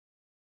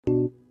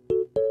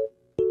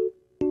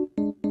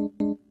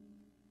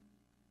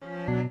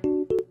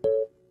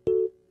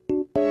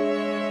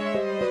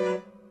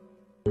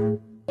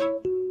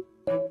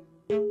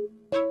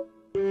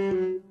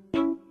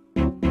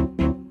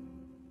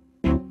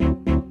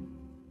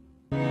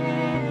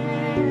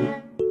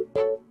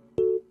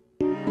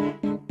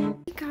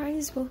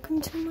guys,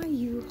 welcome to my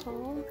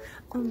U-Haul.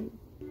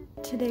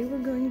 Today we're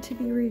going to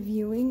be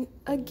reviewing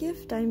a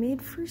gift I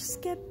made for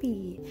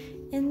Skeepy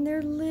and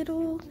their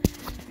little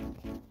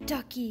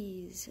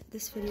duckies.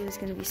 This video is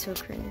gonna be so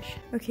cringe.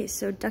 Okay,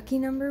 so ducky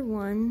number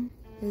one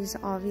is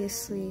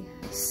obviously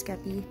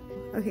Skeepy.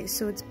 Okay,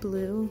 so it's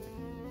blue.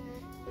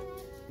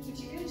 What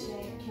you doing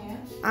today at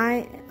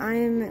camp?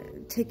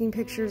 I'm taking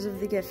pictures of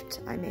the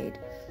gift I made.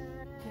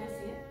 Can I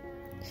see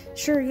it?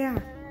 Sure, yeah.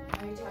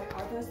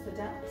 Are those the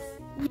ducks?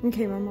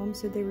 Okay, my mom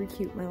said they were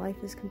cute. My life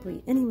is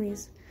complete.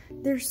 Anyways,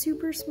 they're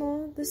super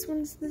small. This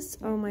one's this.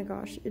 Oh my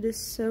gosh, it is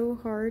so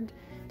hard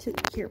to.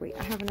 Here, wait,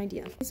 I have an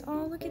idea.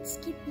 Oh, look at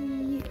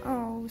Skeepy.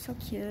 Oh, so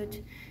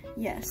cute.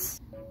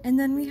 Yes. And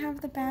then we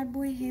have the bad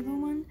boy Halo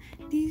one.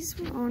 These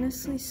were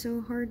honestly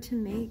so hard to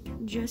make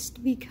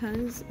just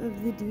because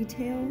of the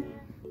detail.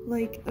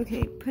 Like,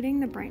 okay, putting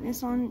the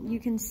brightness on, you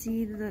can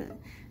see the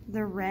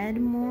red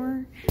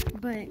more,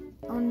 but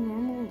on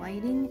normal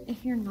lighting,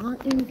 if you're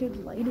not in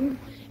good lighting,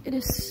 it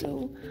is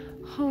so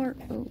hard.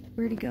 Oh,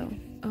 where'd he go?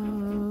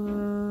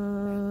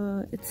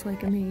 It's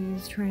like a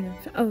maze trying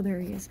to, oh, there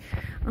he is.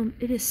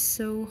 It is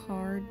so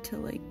hard to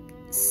like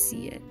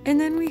see it. And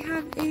then we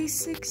have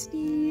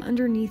A60.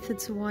 Underneath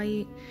it's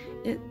white.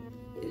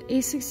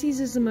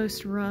 A60's is the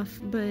most rough,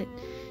 but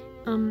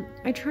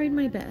I tried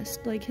my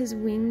best. Like, his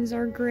wings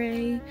are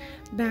gray,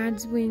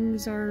 Bad's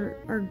wings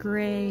are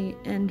gray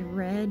and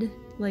red,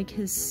 like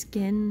his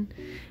skin.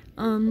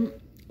 And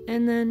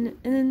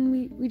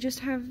then we just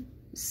have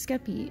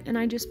Skeepy, and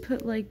I just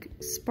put like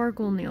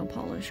sparkle nail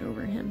polish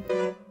over him.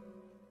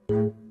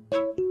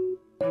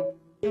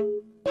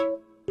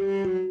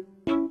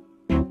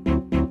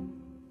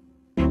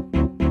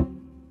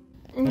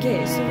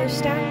 Okay, so they're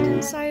stacked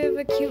inside of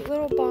a cute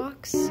little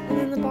box, and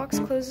then the box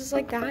closes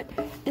like that,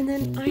 and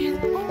then I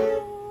have, like a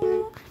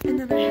whole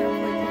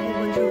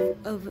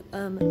bunch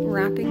of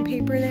wrapping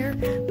paper there.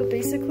 But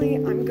basically,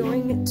 I'm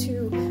going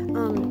to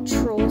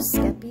troll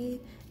Skeepy,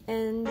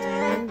 and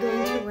I'm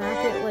going to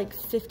wrap it like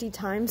 50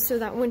 times so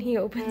that when he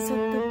opens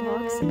up the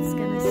box, it's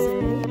gonna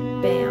say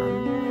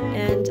BAM.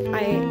 And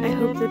I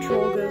hope the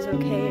troll goes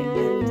okay,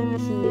 and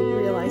he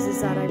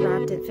realizes that I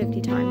wrapped it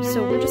 50 times.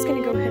 So we're just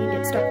gonna go ahead and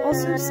get started.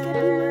 Also, Skeepy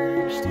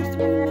merged to 3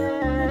 million.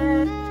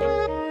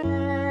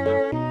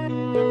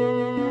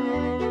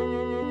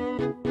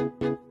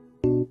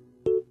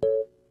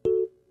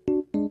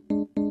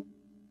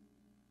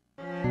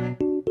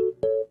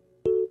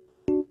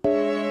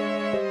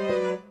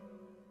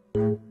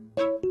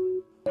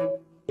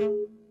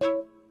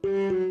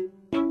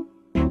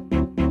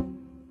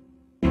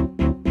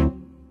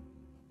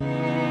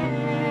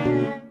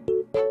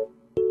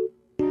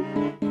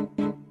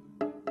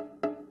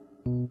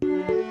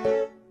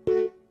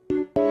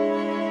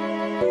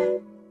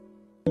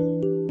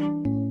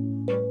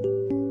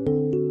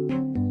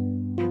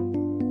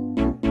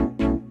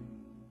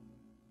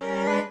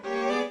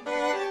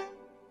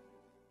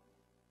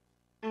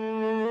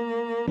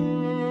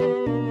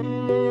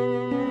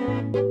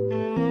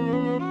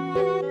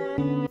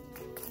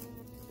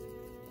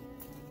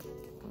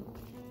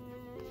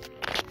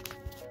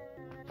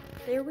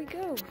 There we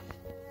go.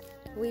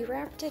 We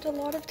wrapped it a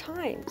lot of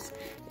times.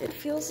 It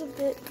feels a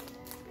bit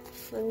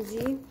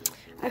flimsy.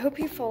 I hope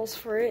he falls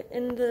for it.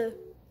 In the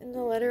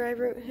letter I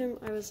wrote him,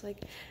 I was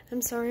like,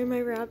 I'm sorry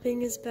my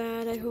wrapping is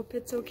bad. I hope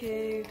it's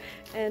okay.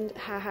 And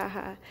ha ha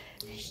ha.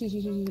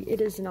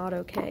 It is not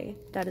okay.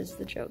 That is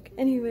the joke.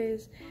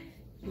 Anyways,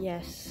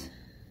 yes.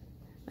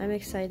 I'm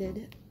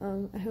excited.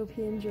 I hope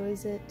he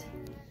enjoys it.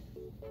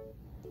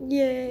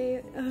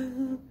 Yay.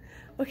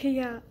 Okay,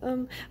 yeah.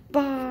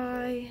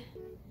 Bye.